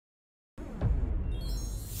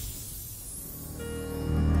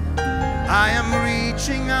I am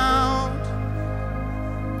reaching out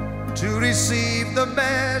to receive the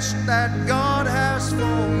best that God has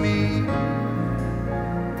for me.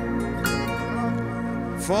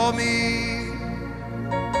 For me,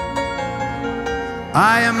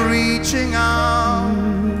 I am reaching out.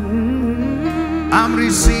 I'm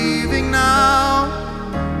receiving now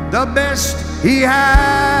the best He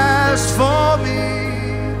has for me.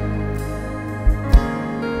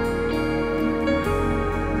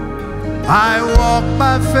 I walk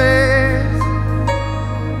by faith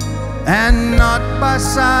and not by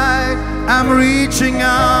sight. I'm reaching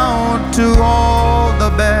out to all the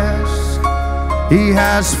best He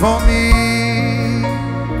has for me.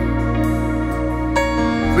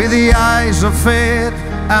 With the eyes of faith,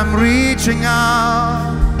 I'm reaching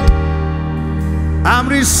out. I'm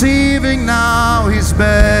receiving now His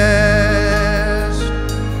best.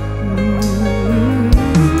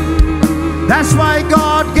 That's why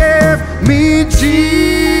God gave me Jesus.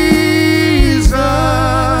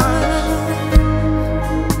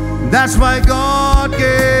 That's why God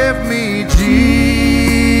gave me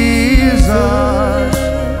Jesus.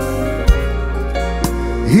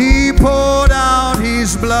 He poured out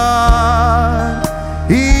His blood.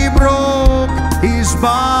 He broke His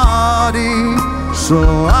body so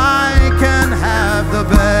I can have the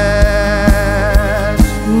best.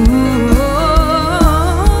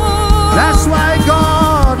 That's why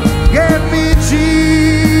God gave me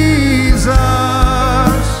Jesus.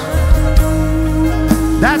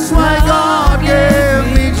 That's why God gave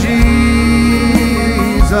me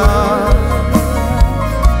Jesus.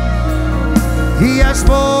 He has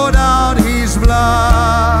poured out His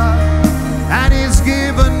blood and He's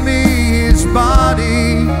given me His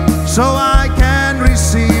body so I can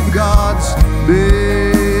receive God's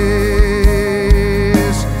best.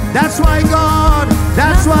 That's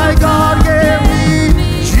why God gave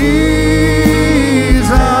me Jesus.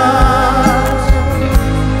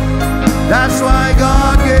 That's why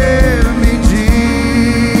God gave me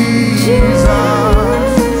Jesus.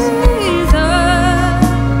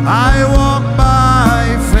 I walk by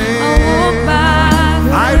faith.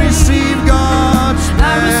 I receive God's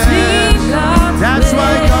best. That's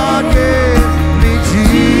why God gave me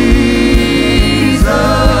Jesus.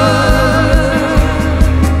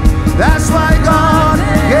 That's why God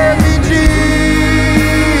gave me Jesus.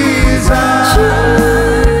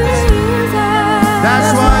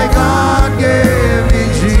 That's why God gave me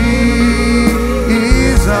Jesus.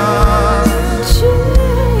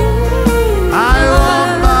 I walk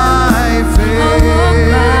by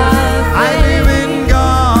faith. I live in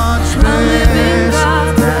God's best.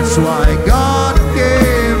 That's why God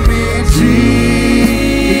gave me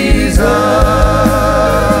Jesus.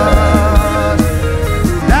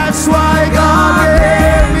 That's why God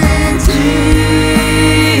gave me Jesus.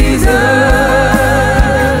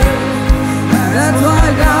 That's why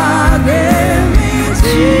God gave me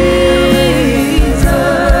Jesus.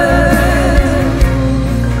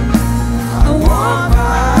 I walk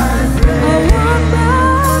by faith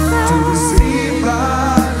to receive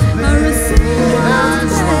God's best.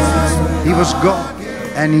 He was God,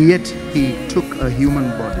 and yet He took a human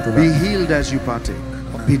body. Be healed as you partake.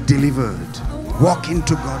 Be delivered. Walk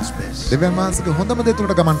into God's best. දෙවියන් වහන්සේගේ හොඳම දේ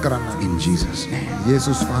තුලට ගමන් කරන්න. In Jesus' name.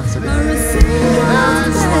 යේසුස් වහන්සේගේ